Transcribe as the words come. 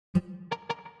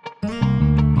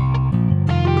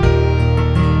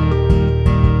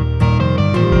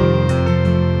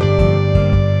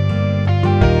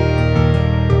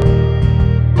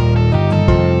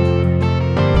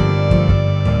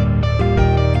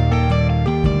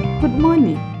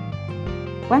morning.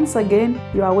 Once again,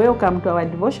 you are welcome to our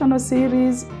devotional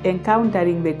series,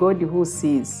 Encountering the God Who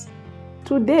Sees.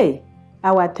 Today,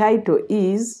 our title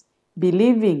is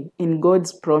Believing in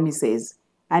God's Promises,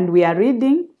 and we are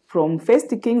reading from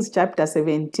 1 Kings chapter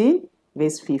 17,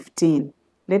 verse 15.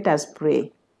 Let us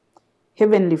pray.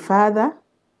 Heavenly Father,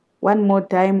 one more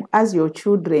time, as your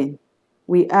children,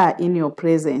 we are in your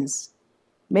presence.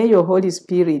 May your Holy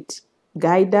Spirit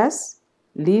guide us,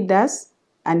 lead us,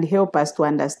 and help us to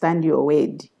understand your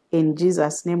word. In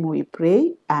Jesus' name we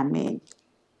pray. Amen.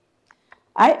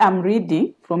 I am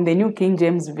reading from the New King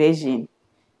James Version.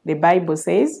 The Bible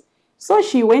says, "So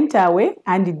she went away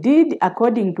and did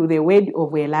according to the word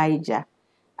of Elijah.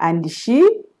 And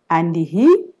she and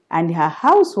he and her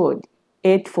household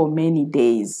ate for many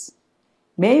days."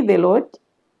 May the Lord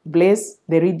bless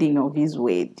the reading of his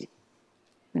word.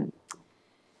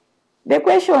 The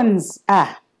questions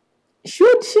are,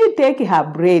 should she take her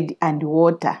bread and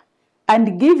water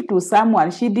and give to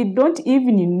someone she did not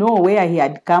even know where he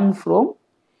had come from?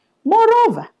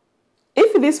 Moreover,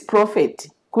 if this prophet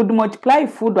could multiply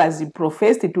food as he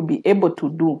professed to be able to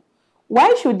do,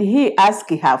 why should he ask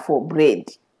her for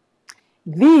bread?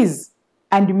 These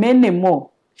and many more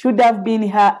should have been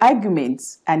her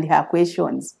arguments and her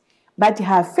questions, but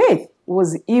her faith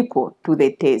was equal to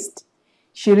the test.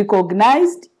 She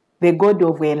recognized the God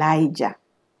of Elijah.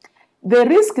 The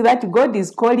risk that God is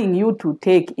calling you to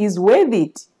take is worth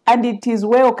it, and it is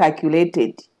well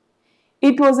calculated.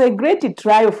 It was a great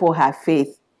trial for her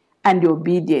faith and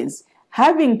obedience,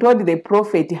 having told the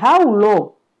prophet how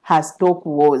low her stock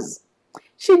was.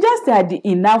 She just had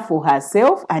enough for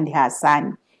herself and her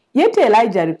son. Yet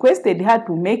Elijah requested her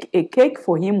to make a cake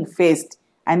for him first,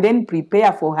 and then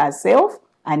prepare for herself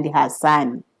and her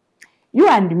son. You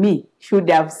and me should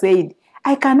have said,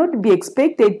 "I cannot be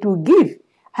expected to give,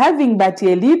 having but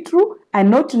a little and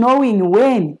not knowing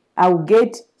when I'll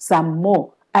get some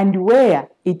more and where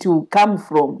it will come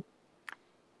from."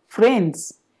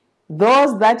 Friends,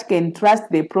 those that can trust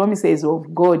the promises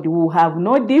of God will have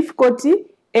no difficulty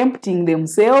emptying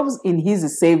themselves in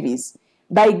his service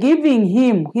by giving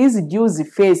him his dues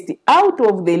first out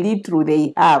of the little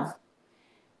they have.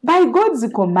 By God's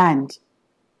command,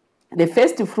 the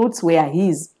first fruits were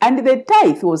his, and the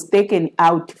tithe was taken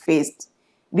out first.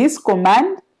 This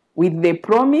command with the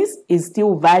promise is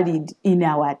still valid in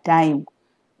our time.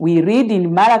 We read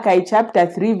in Malachi chapter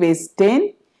 3 verse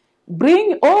 10,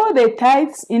 "Bring all the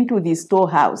tithes into the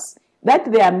storehouse, that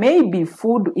there may be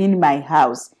food in my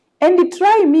house. And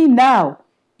try me now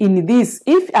in this,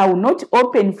 if I will not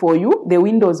open for you the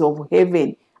windows of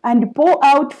heaven, and pour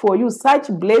out for you such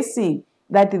blessing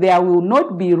that there will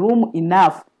not be room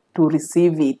enough to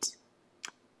receive it."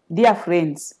 Dear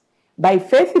friends, by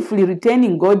faithfully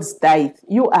returning God's tithe,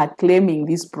 you are claiming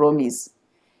this promise.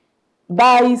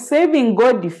 By serving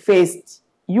God first,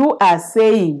 you are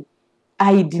saying,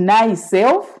 "I deny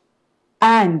self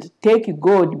and take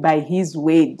God by his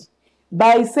word."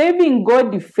 By serving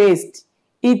God first,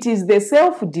 it is the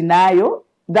self-denial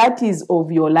that is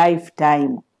of your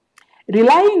lifetime.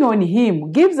 Relying on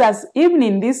him gives us, even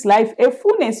in this life, a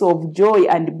fullness of joy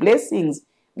and blessings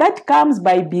that comes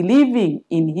by believing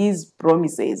in his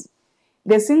promises.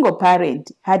 The single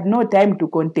parent had no time to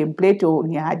contemplate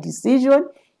on her decision.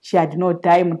 She had no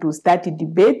time to start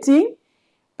debating.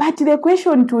 But the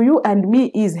question to you and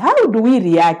me is, how do we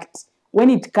react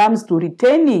when it comes to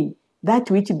returning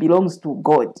that which belongs to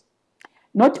God?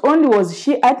 Not only was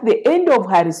she at the end of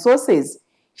her resources,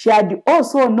 she had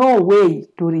also no way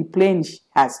to replenish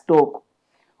her stock.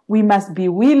 We must be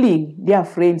willing, dear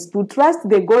friends, to trust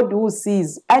the God who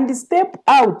sees and step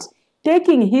out,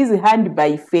 taking his hand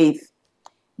by faith.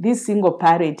 This single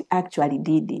parent actually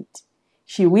did it.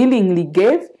 She willingly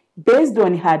gave based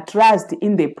on her trust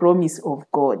in the promise of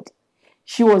God.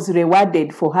 She was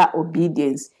rewarded for her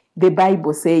obedience. The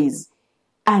Bible says,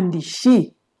 "And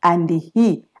she and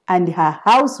he and her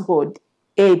household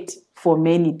ate for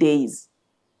many days."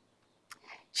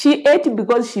 She ate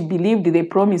because she believed the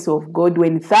promise of God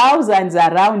when thousands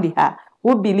around her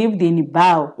who believed in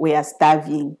Baal were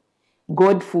starving.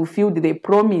 God fulfilled the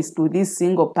promise to this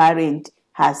single parent,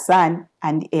 her son,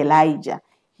 and Elijah.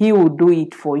 He will do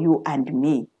it for you and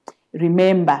me.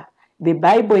 Remember, the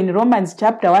Bible in Romans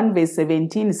chapter 1 verse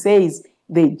 17 says,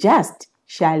 "The just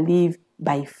shall live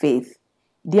by faith."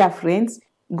 Dear friends,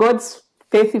 God's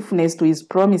faithfulness to his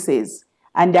promises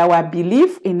and our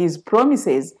belief in his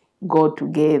promises go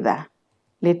together.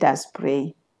 Let us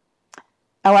pray.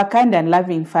 Our kind and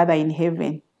loving Father in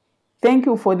heaven, thank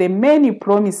you for the many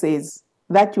promises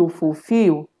that you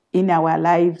fulfill in our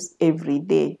lives every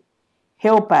day.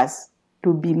 Help us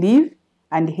to believe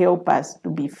and help us to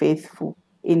be faithful.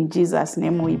 In Jesus'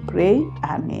 name we pray.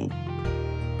 Amen.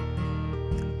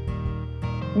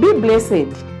 Be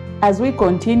blessed as we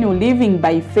continue living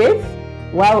by faith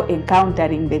while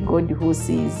encountering the God who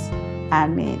sees.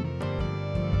 Amen.